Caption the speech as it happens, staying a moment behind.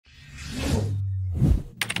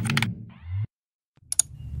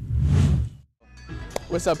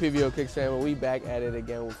What's up, Pvo Kickz family? We back at it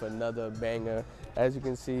again with another banger. As you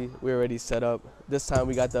can see, we already set up. This time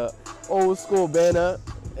we got the old school banner.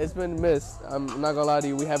 It's been missed. I'm not gonna lie to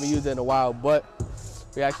you, we haven't used it in a while, but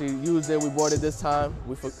we actually used it. We bought it this time.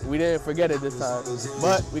 We didn't forget it this time,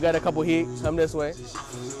 but we got a couple heat. Come this way,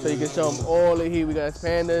 so you can show them all the heat. We got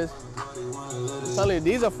pandas. I'm telling you,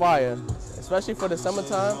 these are fire, especially for the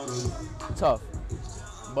summertime. Tough,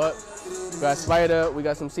 but we got spider. We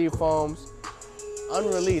got some sea foams.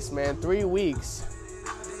 Unreleased, man. 3 weeks.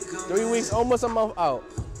 3 weeks, almost a month out.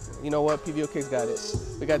 You know what? Pvo Kickz got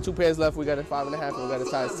it. We got 2 pairs left. We got a 5.5 and we got a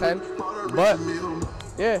size 10. But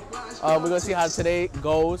yeah, we're gonna see how today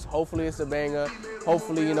goes. Hopefully it's a banger.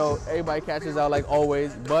 Hopefully, you know, everybody catches out like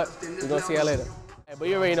always. But we're gonna see how later. But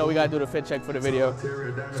you already know we gotta do the fit check for the video.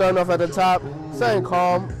 Starting off at the top, starting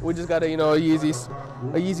calm. We just got a, you know, a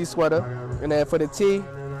Yeezy sweater. And then for the tee,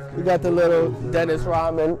 we got the little Dennis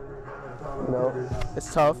Rodman. You know,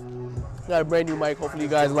 it's tough. Got a brand new mic. Hopefully you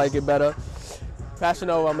guys like it better. Fashion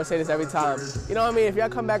over, I'm gonna say this every time. You know what I mean? If y'all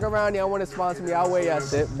come back around, y'all want to sponsor me, I'll wear y'all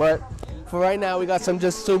shit. But for right now, we got some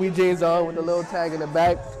just Subi jeans on with a little tag in the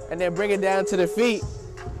back. And then bring it down to the feet.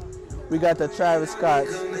 We got the Travis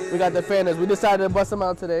Scotts. We got the Fantas. We decided to bust them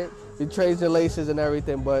out today. We traced the laces and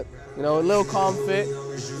everything, but you know, a little calm fit.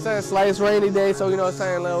 It's a slight rainy day, so you know,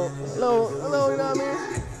 saying a little, you know what I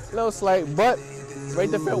mean? A little slight, but rate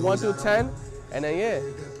the fit 1 through 10, and then yeah.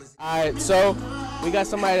 All right, so we got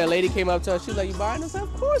somebody. A lady came up to us. She's like, "You buying this?"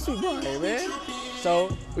 Of course we buying, man.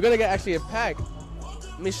 So we're gonna get actually a pack.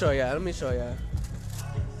 Let me show y'all.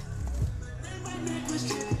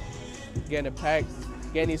 Getting a pack,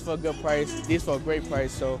 getting these for a good price. These for a great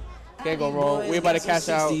price, so can't go wrong. We're about to cash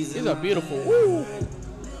out. These are beautiful. Woo!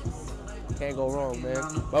 Can't go wrong, man.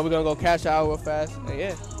 But we're gonna go cash out real fast, and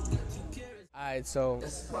yeah. Alright, so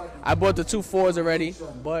I bought the 2 4s already,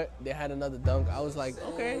 but they had another dunk. I was like,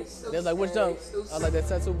 okay. They was like, which dunk? I was like, that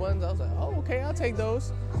set 2 buttons. I was like, oh, okay, I'll take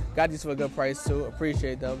those. Got these for a good price too.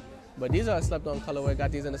 Appreciate them. But these are a slept-on colorway.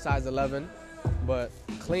 Got these in the size 11, but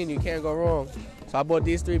clean. You can't go wrong. So I bought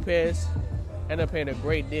these 3 pairs. Ended up paying a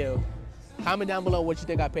great deal. Comment down below what you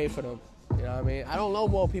think I paid for them. You know what I mean? I don't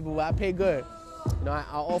lowball people, but I pay good. You know, I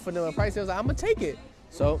offered them a price. I was like, I'm gonna take it.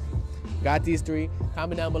 So. Got these 3.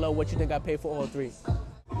 Comment down below what you think I paid for all 3.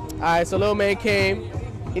 Alright, so little man came.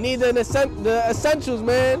 He needs the essentials,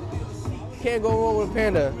 man. Can't go wrong with a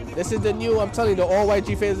Panda. This is the new, I'm telling you, the all-white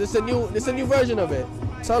G-Phase. This is a new version of it.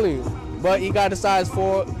 I'm telling you. But he got a size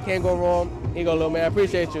 4. Can't go wrong. Here you go, little man. I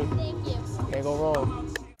appreciate you. Thank you. Can't go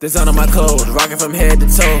wrong. Design on my clothes, rocking from head to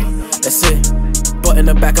toe. That's it. But in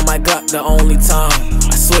the back of my Glock, the only time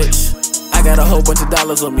I switch. I got a whole bunch of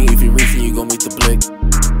dollars on me. If you reach me, you gon' meet the blick.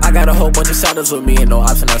 I got a whole bunch of shouters with me and no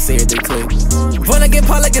option, I say it, they click. When I get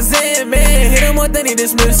pot like a Zen, man, hit him one, then he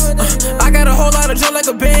dismiss. I got a whole lot of drum like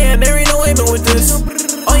a band, there ain't no aiming with this.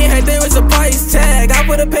 On your head there is a price tag, I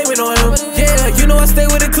put a payment on him. Yeah, you know I stay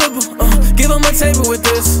with a clipper, give him a table with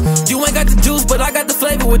this. You ain't got the juice, but I got the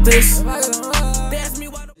flavor with this.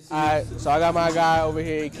 Alright, so I got my guy over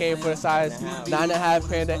here. He came for the size 9.5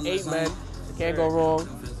 Panda, 8, man. Can't go wrong.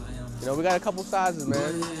 You know, we got a couple sizes,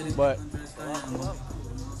 man, but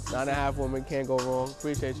 9.5 women, can't go wrong.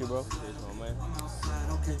 Appreciate you, bro.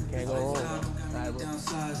 Can't go wrong. Alright, bro.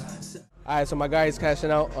 Alright, so my guy is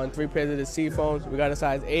cashing out on 3 pairs of the sea phones. We got a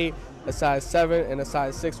size 8, a size 7, and a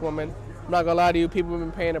size 6 woman. I'm not gonna lie to you, people have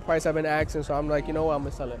been paying the price I've been asking, so I'm like, you know what, I'm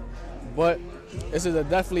gonna sell it. But this is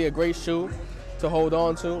definitely a great shoe to hold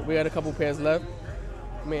on to. We got a couple pairs left.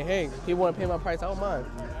 I mean, hey, people wanna pay my price, I don't mind.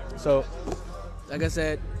 So, like I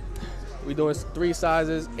said, we're doing 3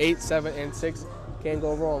 sizes, 8, 7, and 6. Can't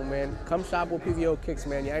go wrong, man. Come shop with Pvo Kickz,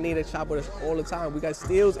 man. Y'all need to shop with us all the time. We got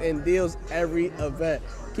steals and deals every event.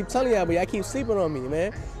 Keep telling y'all, but y'all keep sleeping on me,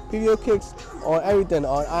 man. Pvo Kickz on everything,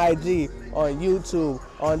 on IG, on YouTube,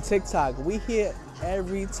 on TikTok. We here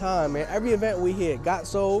every time, man. Every event we here. Got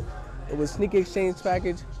sold. It was sneaker exchange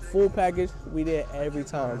package, full package. We there every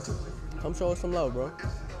time. Come show us some love, bro.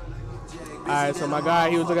 All right, so my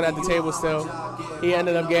guy, he was looking at the table still. He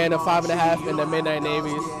ended up getting a 5.5 in the Midnight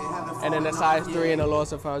Navies. And then the size 3 in the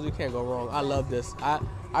Lost and Founds. You can't go wrong. I love this. I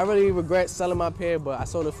really regret selling my pair, but I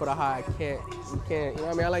sold it for the high. You can't, you know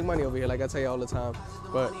what I mean? I like money over here, like I tell you all the time.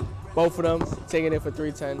 But both of them, taking it for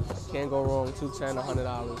 $310. Can't go wrong. $210,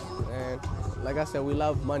 $100. And like I said, we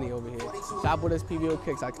love money over here. Shop with us, Pvo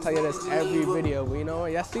Kickz. I can tell you this every video, but you know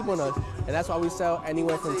what? Y'all sleep on us. And that's why we sell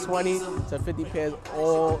anywhere from 20 to 50 pairs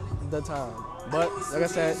all the time. But like I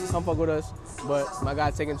said, come fuck with us. But my guy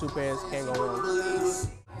taking 2 pairs, can't go wrong.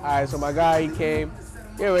 All right, so my guy, he came.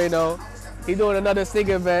 You already know. He doing another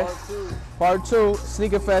sneaker event. Part 2,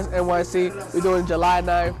 Sneaker Fest NYC. We're doing July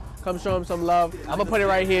 9th. come show him some love. I'm gonna put it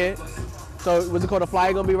right here. So what's it called? The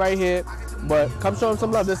flyer gonna be right here. But come show him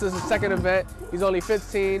some love. This is his second event. He's only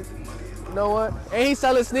 15. You know what? And he's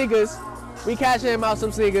selling sneakers. We cashing him out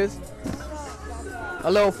some sneakers.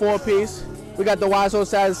 A little 4-piece. We got the YSO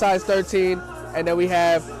size 13, and then we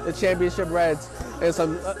have the championship reds and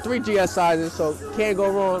some 3 GS sizes. So can't go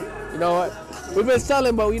wrong. You know what? We've been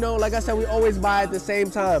selling, but you know, like I said, we always buy at the same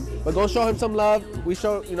time. But go show him some love. We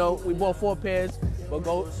show, you know, we bought 4 pairs. But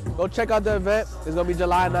go check out the event. It's gonna be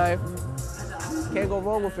July 9th. Can't go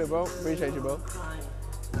wrong with it, bro. Appreciate you, bro.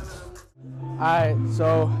 All right,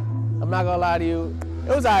 so I'm not gonna lie to you.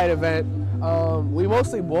 It was an alright event. We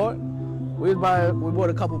mostly bought. We bought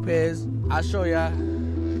a couple pairs. I'll show y'all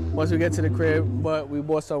once we get to the crib. But we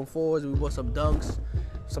bought some 4s. We bought some dunks,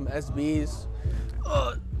 some SBs.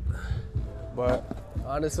 But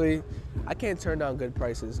honestly, I can't turn down good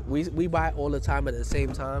prices. We buy all the time at the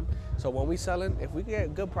same time. So when we selling, if we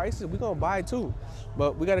get good prices, we gonna buy too.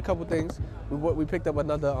 But we got a couple things. We picked up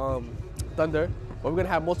another Thunder, but we're gonna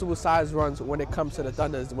have multiple size runs when it comes to the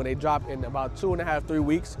Thunders when they drop in about 2.5, 3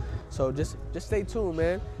 weeks. So just stay tuned,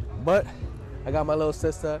 man. But I got my little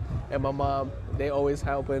sister and my mom. They always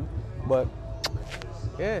helping. But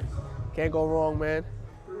yeah, can't go wrong, man.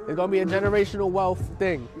 It's gonna be a generational wealth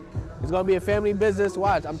thing. It's gonna be a family business.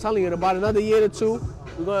 Watch, I'm telling you, in about another year or 2,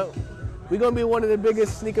 we're gonna be one of the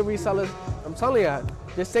biggest sneaker resellers. I'm telling you,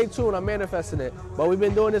 just stay tuned. I'm manifesting it. But we've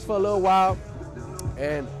been doing this for a little while,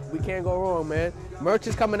 and we can't go wrong, man. Merch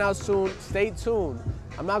is coming out soon. Stay tuned.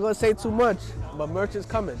 I'm not gonna say too much, but merch is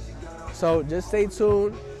coming. So just stay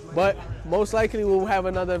tuned. But most likely we'll have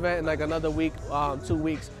another event in like another week, 2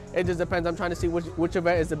 weeks. It just depends. I'm trying to see which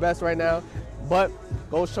event is the best right now. But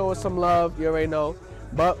go show us some love. You already know.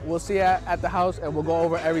 But we'll see you at the house, and we'll go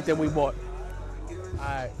over everything we bought. All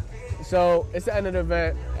right. So it's the end of the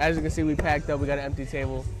event. As you can see, we packed up. We got an empty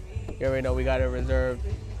table. You already know we got it reserved.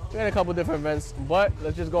 We had a couple different events, but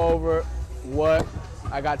let's just go over what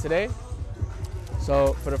I got today.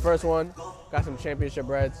 So for the first one, got some championship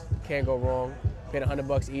reds. Can't go wrong. Paid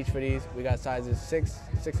 $100 each for these. We got sizes 6,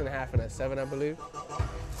 6.5, and a 7, I believe.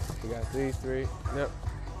 We got these 3. Yep.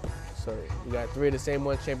 So we got 3 of the same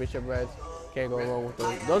ones, championship reds. Can't go wrong with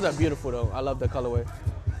those. Those are beautiful though. I love the colorway.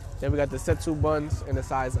 Then we got the Setsu buns in the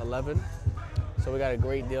size 11. So we got a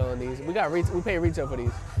great deal on these. We paid retail for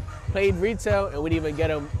these. Paid retail, and we didn't even get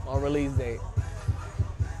them on release date.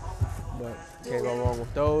 But can't go wrong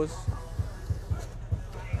with those.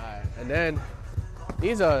 All right, and then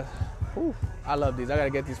these are, I love these. I gotta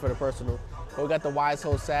get these for the personal. But we got the wise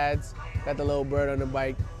hole sads. Got the little bird on the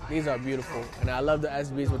bike. These are beautiful, and I love the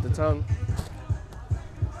SBs with the tongue.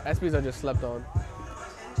 SBs are just slept on.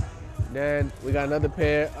 Then we got another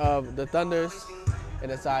pair of the Thunders in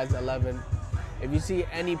a size 11. If you see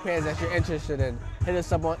any pairs that you're interested in, hit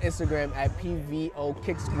us up on Instagram at Pvo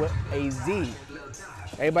Kickz with a Z.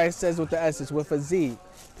 Everybody says with the S, it's with a Z.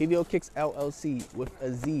 Pvo Kickz LLC with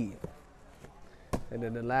a Z. And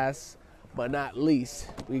then the last but not least,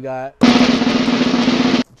 we got,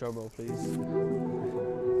 drum roll please.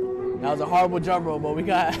 That was a horrible drum roll, but we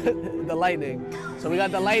got the Lightning. So we got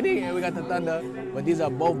the Lightning and we got the Thunder, but these are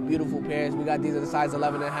both beautiful pairs. We got these in the size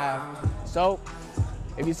 11.5. So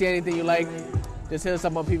if you see anything you like, just hit us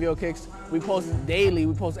up on Pvo Kickz. We post daily.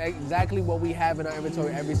 We post exactly what we have in our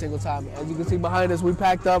inventory every single time. As you can see behind us, we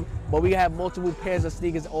packed up, but we have multiple pairs of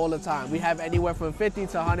sneakers all the time. We have anywhere from 50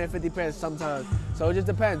 to 150 pairs sometimes. So it just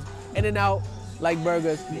depends. In and out like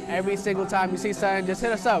burgers. Every single time you see something, just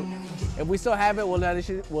hit us up. If we still have it, we'll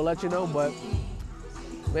let you know. But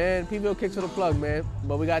man, Pvo Kickz for the plug, man.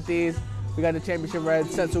 But we got these. We got the championship red,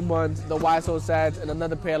 Setsu buns, the YSO sads, and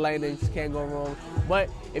another pair of Lightnings. Can't go wrong. But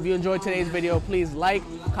if you enjoyed today's video, please like,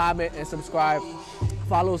 comment, and subscribe.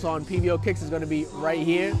 Follow us on Pvo Kickz. Is going to be right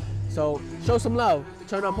here. So show some love.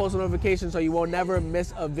 Turn on post notifications so you will never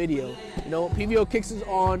miss a video. You know, Pvo Kickz is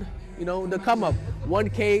on, you know, the come up.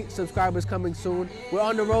 1K subscribers coming soon. We're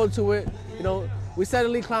on the road to it. You know, we're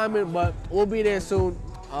steadily climbing, but we'll be there soon.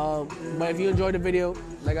 But if you enjoyed the video,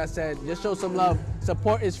 like I said, just show some love.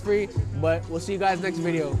 Support is free, but we'll see you guys next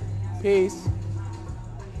video. Peace.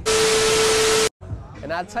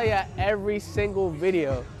 And I tell you, every single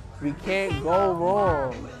video, we can't go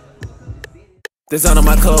wrong. Design on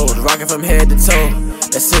my clothes, rocking from head to toe.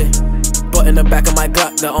 That's it. Button the back of my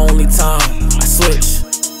Glock, the only time I switch.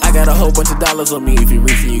 I got a whole bunch of dollars on me. If you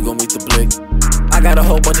reach, you gon' meet the blick. I got a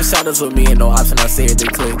whole bunch of shouters with me and no option, I say it, they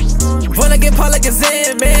click. When I get pot like a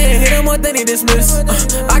Zen, man, hit him one, then he dismiss.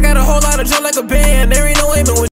 I got a whole lot of jump like a band, there ain't no aiming with